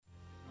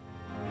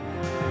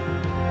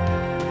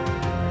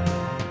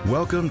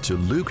Welcome to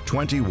Luke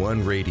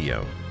 21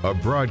 Radio, a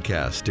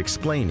broadcast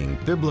explaining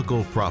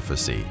biblical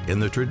prophecy in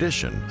the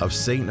tradition of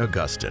St.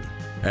 Augustine.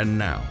 And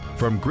now,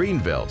 from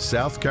Greenville,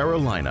 South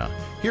Carolina,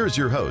 here's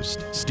your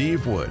host,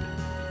 Steve Wood.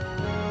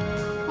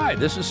 Hi,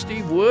 this is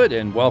Steve Wood,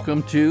 and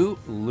welcome to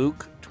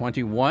Luke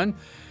 21.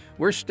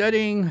 We're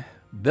studying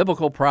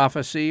biblical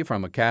prophecy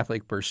from a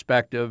Catholic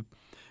perspective,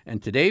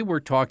 and today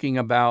we're talking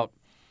about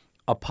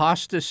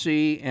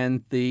apostasy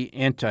and the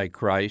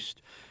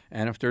Antichrist.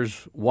 And if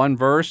there's one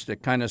verse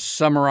that kind of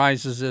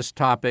summarizes this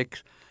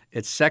topic,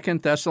 it's 2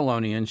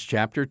 Thessalonians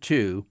chapter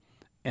 2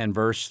 and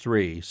verse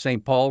 3.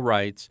 St. Paul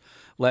writes,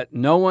 "Let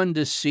no one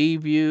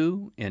deceive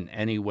you in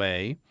any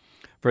way,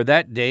 for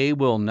that day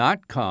will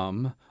not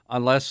come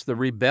unless the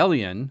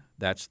rebellion,"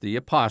 that's the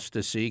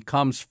apostasy,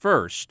 "comes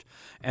first,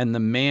 and the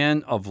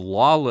man of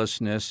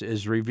lawlessness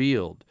is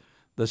revealed,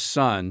 the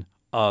son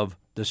of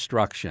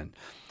destruction."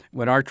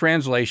 When our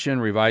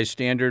translation, Revised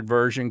Standard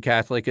Version,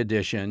 Catholic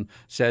Edition,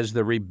 says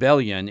the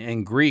rebellion,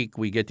 in Greek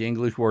we get the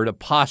English word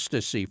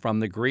apostasy from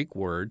the Greek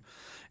word,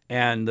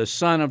 and the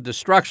son of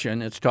destruction,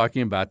 it's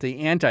talking about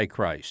the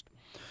Antichrist.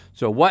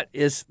 So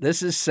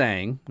this is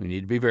saying, we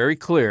need to be very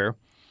clear,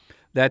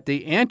 that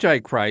the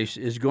Antichrist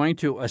is going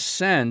to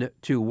ascend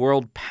to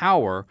world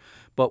power,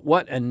 but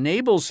what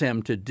enables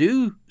him to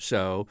do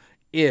so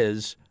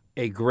is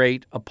a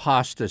great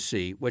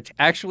apostasy, which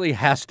actually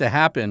has to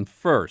happen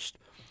first.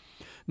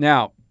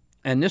 Now,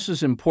 and this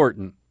is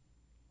important,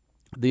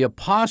 the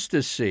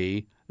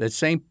apostasy that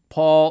St.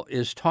 Paul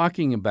is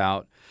talking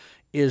about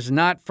is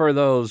not for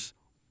those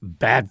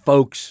bad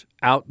folks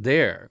out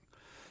there.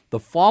 The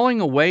falling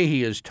away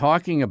he is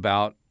talking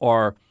about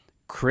are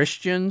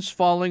Christians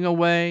falling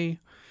away,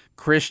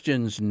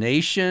 Christians'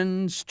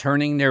 nations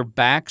turning their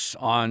backs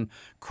on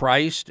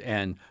Christ,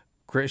 and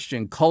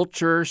Christian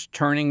cultures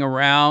turning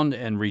around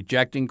and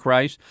rejecting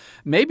Christ,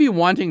 maybe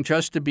wanting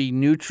just to be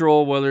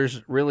neutral. Well,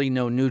 there's really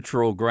no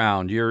neutral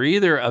ground. You're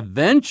either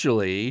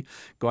eventually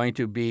going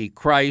to be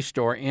Christ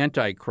or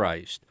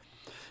Antichrist.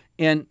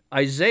 In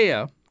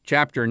Isaiah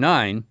chapter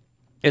 9,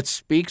 it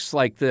speaks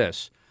like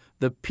this: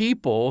 "The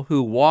people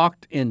who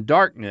walked in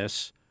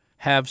darkness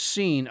have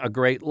seen a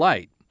great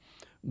light."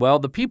 Well,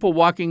 the people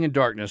walking in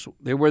darkness,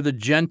 they were the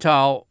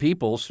Gentile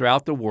peoples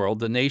throughout the world,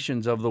 the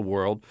nations of the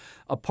world.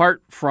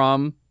 Apart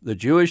from the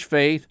Jewish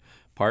faith,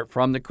 apart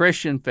from the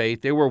Christian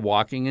faith, they were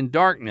walking in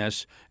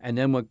darkness. And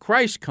then when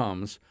Christ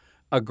comes,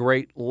 a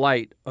great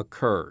light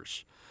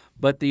occurs.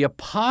 But the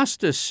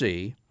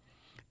apostasy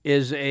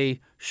is a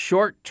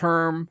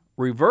short-term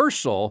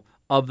reversal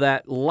of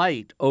that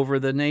light over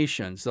the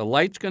nations. The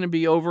light's going to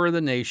be over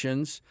the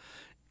nations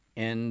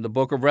in the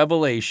book of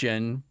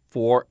Revelation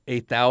for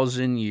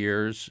 1,000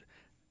 years,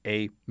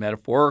 a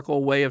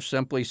metaphorical way of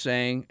simply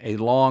saying a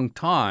long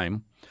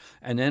time,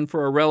 and then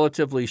for a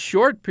relatively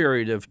short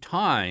period of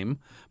time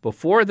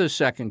before the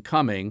second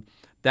coming,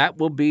 that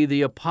will be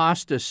the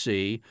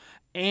apostasy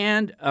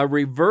and a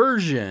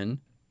reversion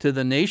to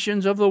the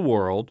nations of the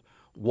world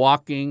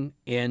walking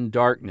in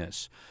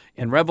darkness.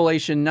 In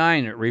Revelation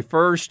 9, it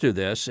refers to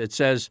this. It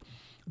says,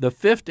 "The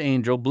fifth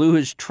angel blew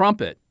his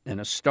trumpet, and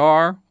a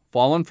star,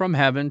 fallen from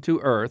heaven to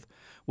earth,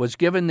 was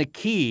given the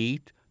key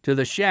to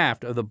the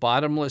shaft of the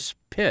bottomless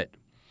pit."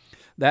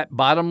 That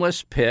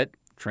bottomless pit,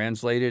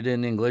 translated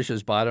in English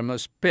as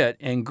bottomless pit,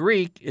 in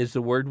Greek is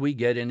the word we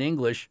get in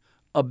English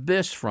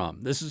abyss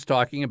from. This is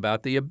talking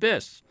about the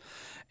abyss.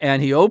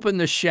 And he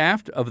opened the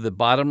shaft of the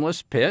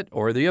bottomless pit,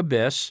 or the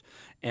abyss,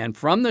 and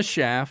from the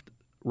shaft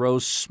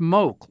rose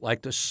smoke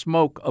like the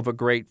smoke of a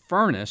great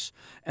furnace,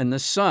 and the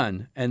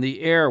sun and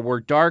the air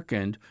were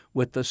darkened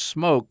with the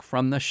smoke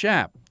from the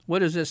shaft.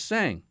 What is this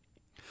saying?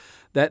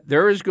 That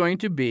there is going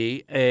to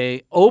be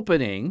an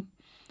opening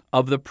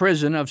of the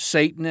prison of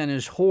Satan and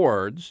his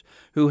hordes,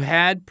 who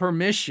had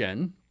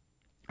permission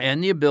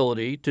and the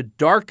ability to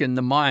darken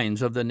the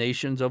minds of the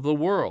nations of the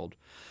world.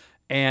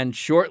 And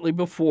shortly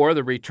before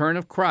the return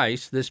of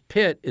Christ, this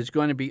pit is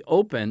going to be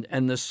opened,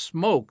 and the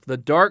smoke, the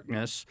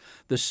darkness,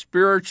 the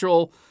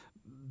spiritual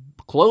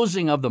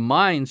closing of the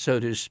mind, so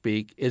to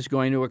speak, is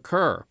going to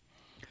occur.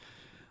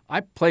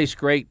 I place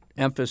great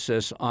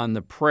emphasis on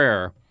the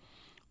prayer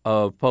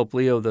of Pope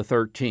Leo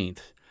XIII.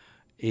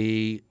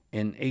 He,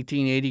 in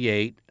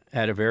 1888,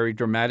 had a very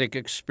dramatic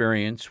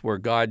experience where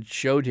God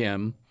showed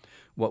him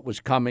what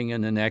was coming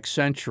in the next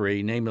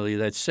century, namely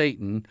that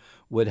Satan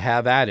would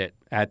have at it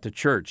at the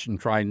church and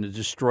trying to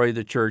destroy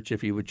the church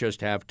if he would just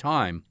have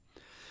time.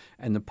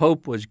 And the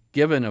Pope was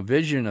given a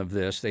vision of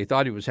this. They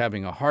thought he was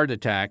having a heart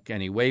attack,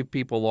 and he waved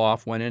people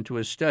off, went into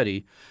his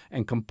study,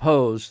 and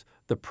composed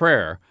the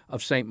prayer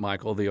of St.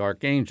 Michael the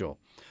Archangel.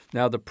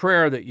 Now, the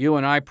prayer that you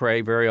and I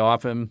pray very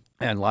often,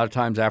 and a lot of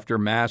times after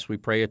Mass we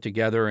pray it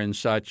together and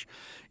such,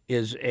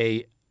 is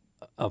a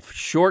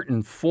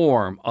shortened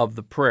form of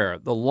the prayer.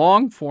 The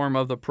long form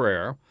of the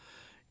prayer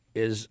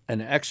is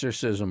an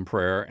exorcism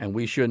prayer, and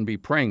we shouldn't be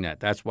praying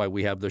that. That's why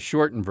we have the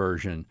shortened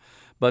version.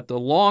 But the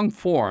long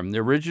form, the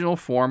original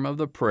form of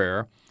the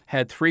prayer,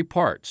 had three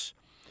parts.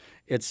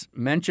 It's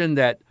mentioned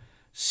that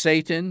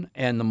Satan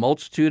and the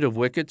multitude of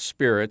wicked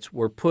spirits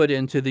were put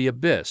into the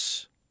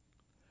abyss.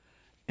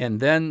 And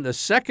then the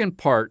second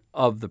part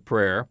of the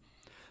prayer,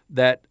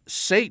 that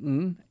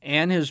Satan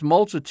and his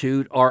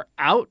multitude are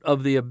out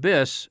of the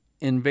abyss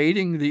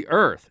invading the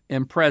earth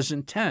in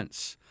present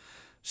tense.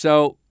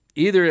 So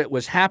either it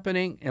was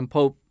happening in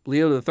Pope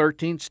Leo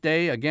XIII's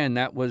day, again,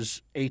 that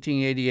was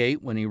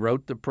 1888 when he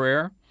wrote the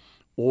prayer,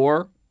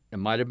 or it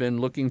might have been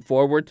looking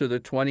forward to the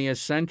 20th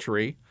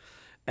century.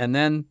 And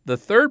then the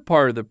third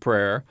part of the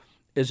prayer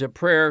is a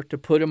prayer to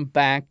put him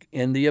back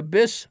in the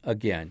abyss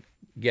again,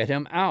 get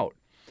him out.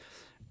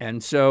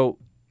 And so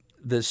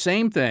the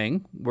same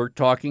thing, we're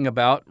talking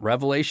about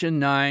Revelation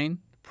 9,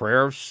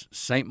 prayer of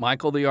St.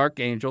 Michael the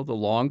Archangel, the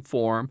long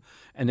form,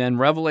 and then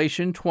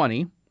Revelation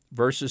 20,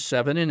 verses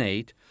 7 and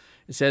 8.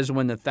 It says,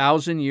 when the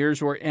 1,000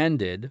 years were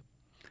ended,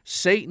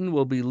 Satan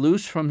will be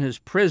loosed from his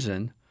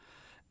prison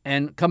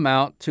and come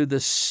out to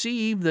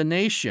deceive the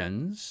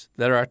nations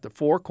that are at the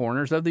four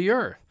corners of the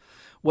earth.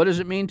 What does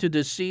it mean to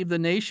deceive the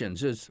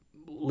nations? It's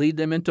lead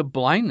them into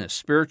blindness,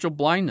 spiritual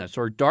blindness,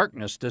 or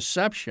darkness,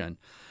 deception.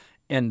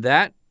 And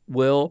that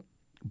will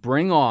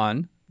bring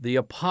on the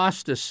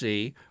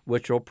apostasy,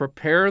 which will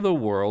prepare the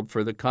world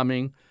for the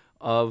coming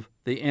of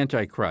the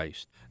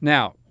Antichrist.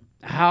 Now,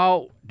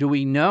 how do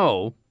we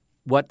know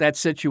what that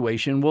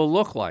situation will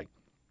look like?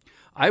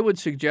 I would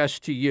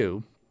suggest to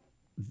you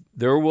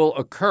there will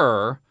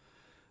occur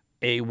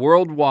a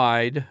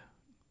worldwide,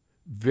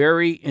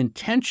 very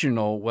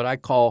intentional, what I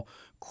call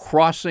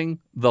crossing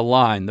the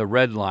line, the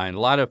red line. A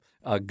lot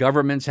of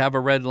governments have a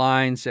red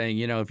line saying,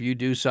 if you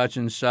do such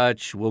and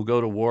such, we'll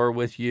go to war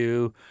with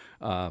you.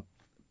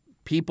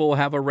 People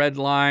have a red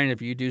line.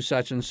 If you do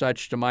such and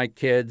such to my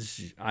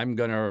kids, I'm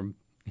not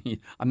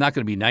going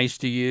to be nice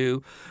to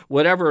you.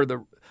 Whatever,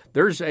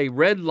 there's a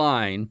red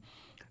line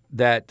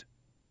that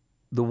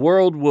the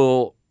world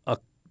will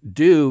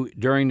do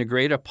during the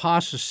great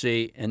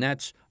apostasy, and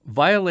that's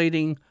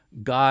violating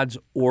God's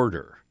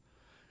order.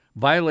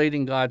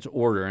 Violating God's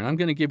order. And I'm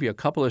going to give you a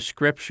couple of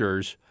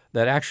scriptures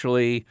that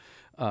actually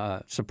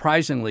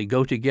surprisingly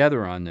go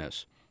together on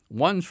this.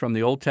 One's from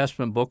the Old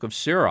Testament book of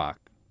Sirach.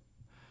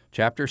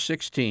 Chapter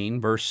 16,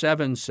 verse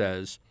 7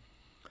 says,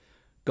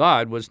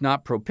 God was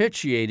not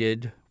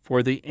propitiated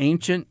for the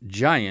ancient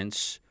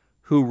giants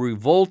who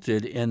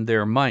revolted in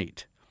their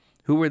might.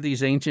 Who were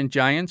these ancient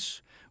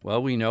giants?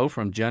 Well, we know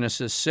from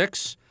Genesis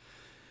 6,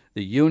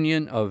 the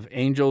union of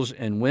angels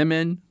and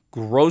women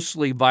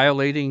grossly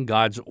violating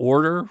God's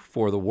order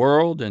for the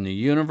world and the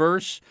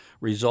universe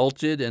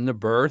resulted in the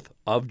birth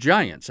of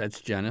giants. That's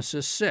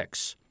Genesis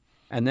 6.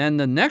 And then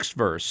the next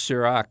verse,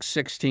 Sirach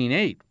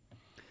 16:8,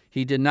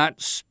 he did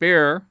not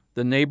spare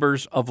the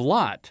neighbors of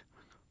Lot,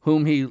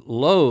 whom he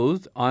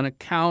loathed on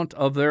account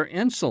of their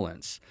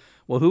insolence.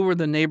 Well, who were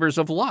the neighbors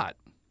of Lot?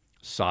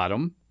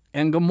 Sodom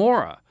and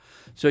Gomorrah.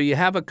 So you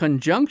have a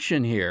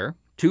conjunction here,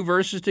 two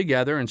verses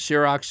together in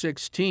Sirach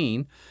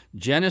 16,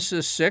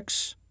 Genesis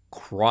 6,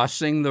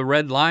 crossing the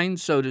red line,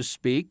 so to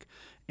speak,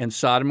 and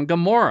Sodom and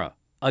Gomorrah,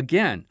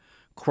 again,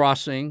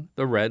 crossing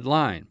the red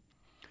line.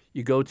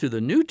 You go to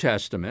the New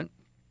Testament,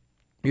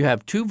 you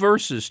have two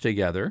verses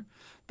together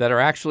that are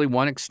actually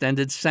one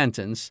extended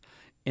sentence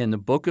in the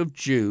book of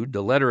Jude,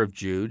 the letter of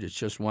Jude. It's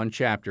just one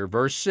chapter.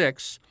 Verse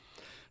 6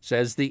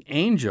 says, the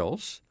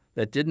angels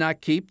that did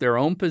not keep their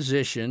own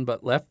position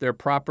but left their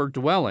proper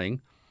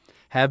dwelling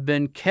have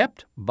been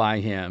kept by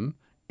him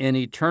in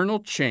eternal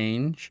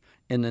change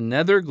in the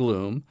nether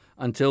gloom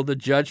until the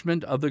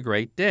judgment of the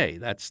great day.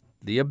 That's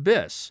the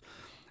abyss.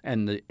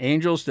 And the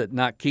angels did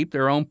not keep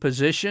their own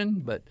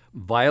position but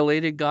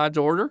violated God's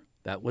order.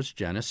 That was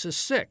Genesis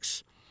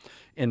 6.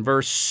 In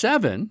verse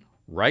 7,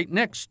 right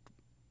next,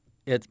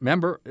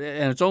 remember,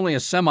 and it's only a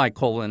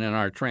semicolon in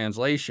our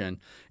translation,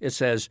 it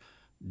says,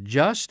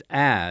 just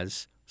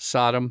as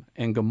Sodom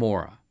and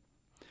Gomorrah.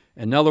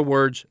 In other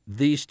words,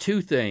 these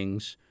two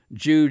things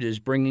Jude is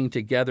bringing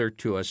together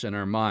to us in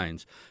our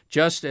minds.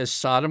 Just as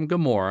Sodom and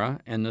Gomorrah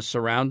and the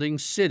surrounding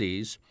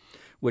cities,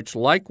 which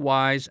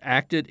likewise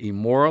acted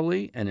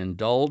immorally and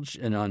indulged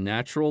in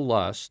unnatural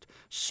lust,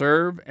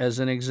 serve as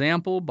an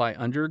example by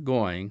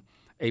undergoing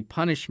a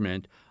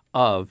punishment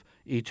of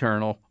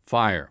eternal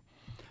fire.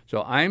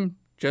 So I'm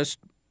just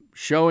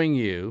showing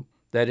you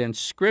that in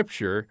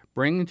Scripture,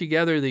 bringing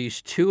together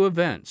these two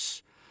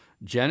events,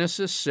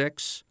 Genesis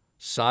 6,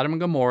 Sodom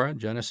and Gomorrah,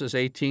 Genesis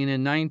 18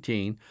 and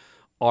 19,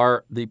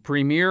 are the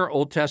premier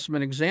Old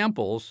Testament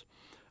examples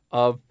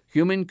of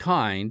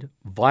humankind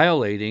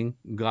violating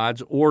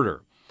God's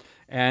order.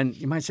 And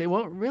you might say,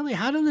 well, really,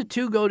 how do the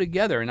two go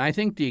together? And I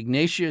think the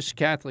Ignatius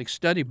Catholic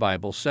Study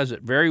Bible says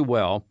it very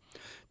well,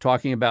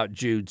 talking about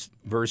Jude's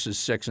verses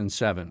 6 and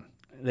 7.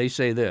 They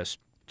say this,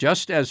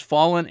 just as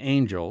fallen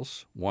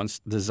angels once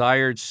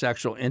desired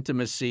sexual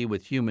intimacy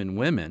with human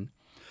women,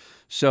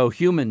 so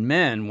human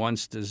men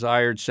once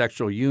desired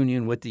sexual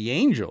union with the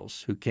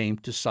angels who came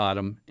to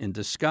Sodom in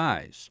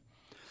disguise.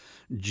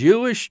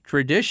 Jewish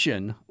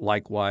tradition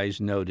likewise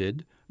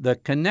noted the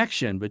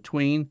connection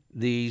between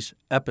these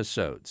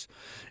episodes.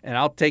 And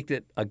I'll take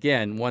it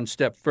again one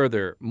step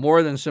further.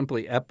 More than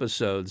simply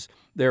episodes,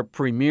 they're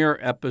premier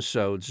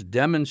episodes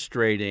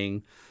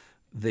demonstrating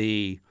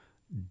the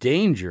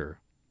danger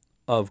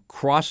of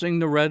crossing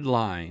the red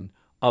line,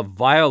 of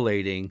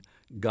violating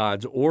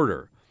God's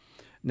order.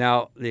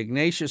 Now, the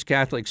Ignatius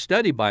Catholic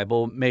Study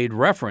Bible made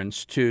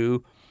reference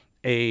to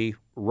a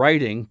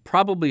writing,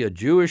 probably a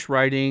Jewish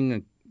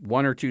writing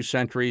 1 or 2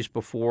 centuries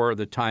before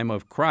the time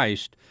of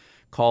Christ,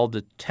 called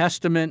the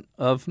Testament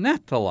of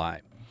Naphtali.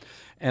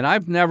 And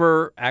I've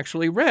never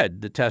actually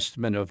read the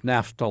Testament of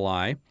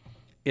Naphtali.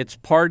 It's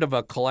part of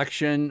a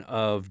collection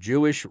of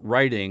Jewish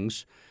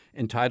writings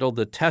entitled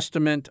The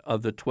Testament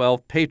of the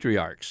 12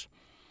 Patriarchs.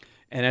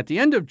 And at the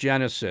end of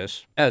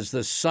Genesis, as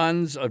the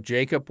sons of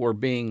Jacob were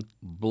being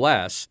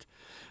blessed,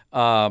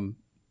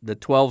 the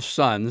 12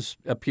 sons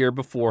appear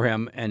before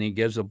him, and he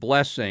gives a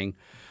blessing.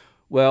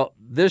 Well,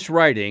 this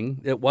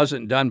writing, it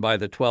wasn't done by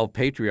the 12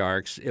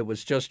 patriarchs. It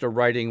was just a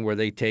writing where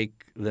they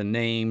take the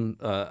name,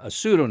 a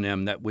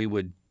pseudonym that we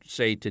would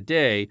say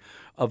today,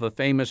 of a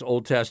famous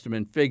Old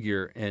Testament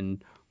figure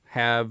and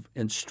have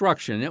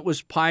instruction. It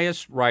was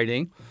pious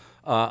writing,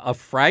 a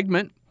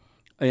fragment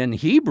in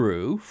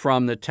Hebrew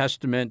from the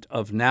Testament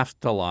of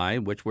Naphtali,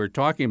 which we're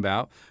talking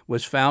about,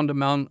 was found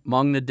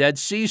among the Dead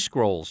Sea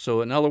Scrolls.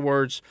 So in other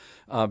words,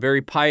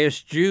 very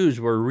pious Jews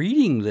were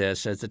reading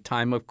this at the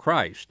time of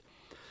Christ.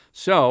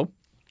 So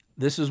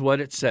this is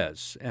what it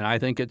says, and I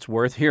think it's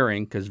worth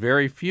hearing because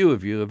very few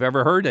of you have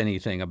ever heard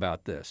anything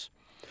about this.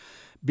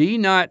 Be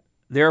not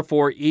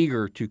therefore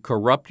eager to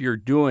corrupt your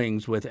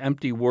doings with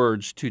empty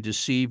words to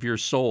deceive your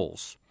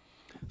souls.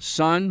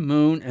 Sun,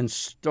 moon, and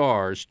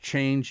stars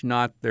change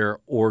not their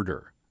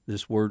order.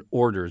 This word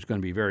order is going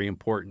to be very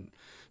important.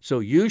 So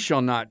you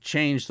shall not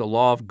change the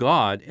law of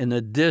God in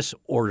the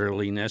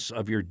disorderliness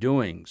of your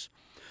doings.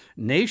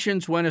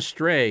 Nations went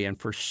astray and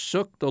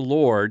forsook the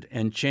Lord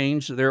and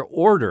changed their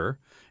order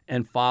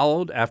and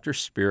followed after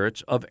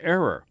spirits of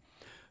error.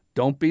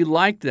 Don't be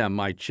like them,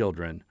 my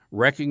children,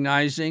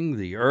 recognizing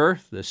the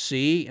earth, the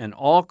sea, and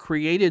all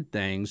created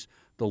things,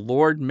 the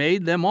Lord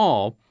made them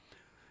all,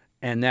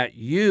 and that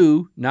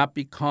you not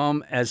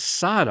become as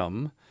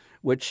Sodom,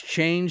 which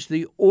changed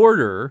the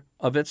order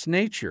of its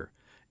nature.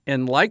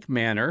 In like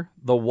manner,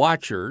 the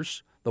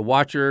watchers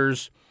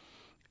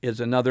is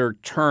another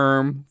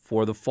term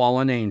for the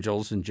fallen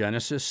angels in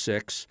Genesis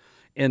 6.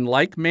 In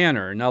like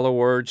manner, in other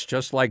words,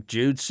 just like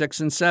Jude 6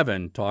 and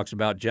 7 talks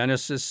about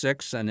Genesis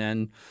 6 and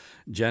then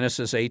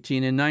Genesis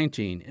 18 and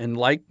 19. In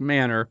like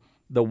manner,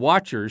 the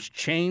watchers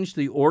changed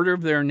the order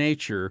of their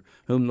nature,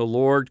 whom the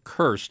Lord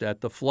cursed at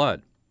the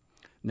flood.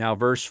 Now,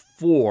 verse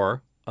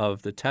 4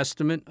 of the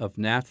Testament of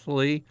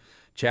Naphtali,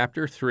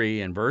 chapter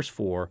 3 and verse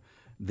 4,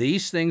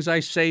 these things I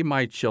say,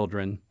 my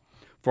children,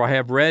 for I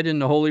have read in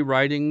the holy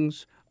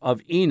writings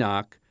of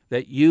Enoch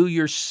that you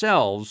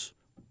yourselves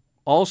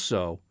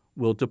also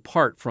will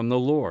depart from the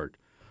Lord,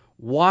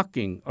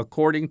 walking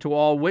according to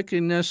all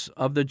wickedness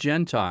of the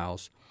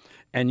Gentiles,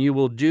 and you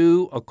will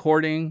do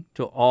according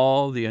to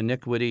all the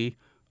iniquity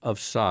of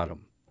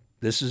Sodom.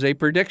 This is a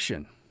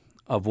prediction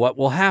of what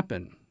will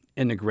happen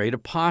in the great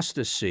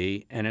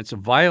apostasy, and it's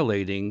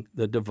violating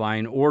the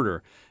divine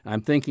order.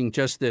 I'm thinking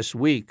just this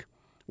week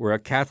where a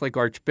Catholic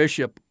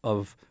Archbishop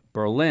of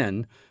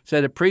Berlin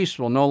said that priests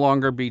will no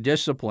longer be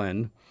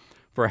disciplined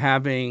for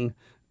having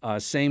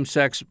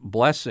same-sex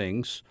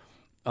blessings,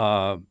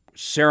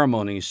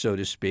 ceremonies, so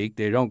to speak.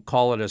 They don't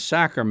call it a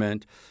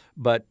sacrament,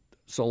 but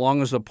so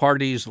long as the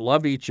parties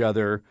love each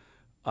other,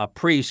 a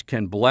priest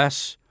can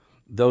bless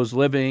those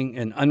living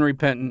an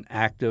unrepentant,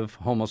 active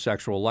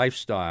homosexual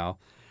lifestyle.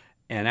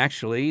 And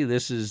actually,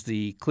 this is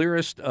the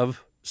clearest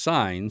of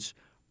signs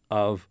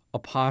of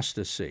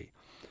apostasy.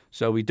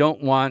 So we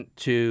don't want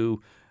to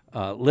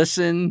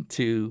listen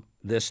to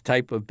this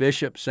type of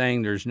bishop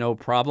saying there's no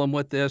problem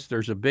with this.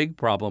 There's a big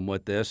problem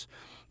with this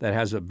that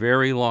has a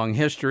very long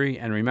history.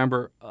 And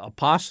remember,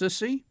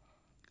 apostasy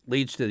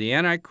leads to the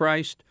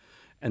Antichrist,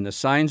 and the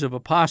signs of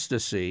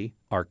apostasy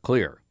are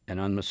clear and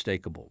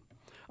unmistakable.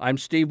 I'm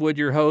Steve Wood,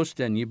 your host,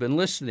 and you've been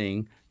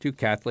listening to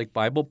Catholic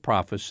Bible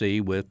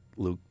Prophecy with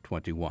Luke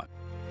 21.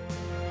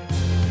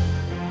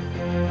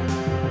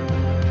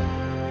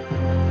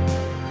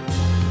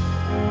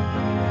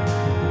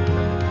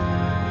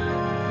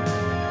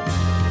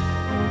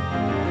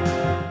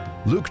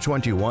 Luke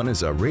 21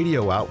 is a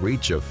radio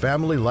outreach of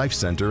Family Life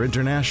Center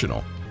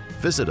International.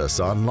 Visit us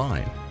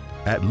online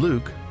at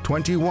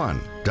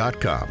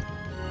luke21.com.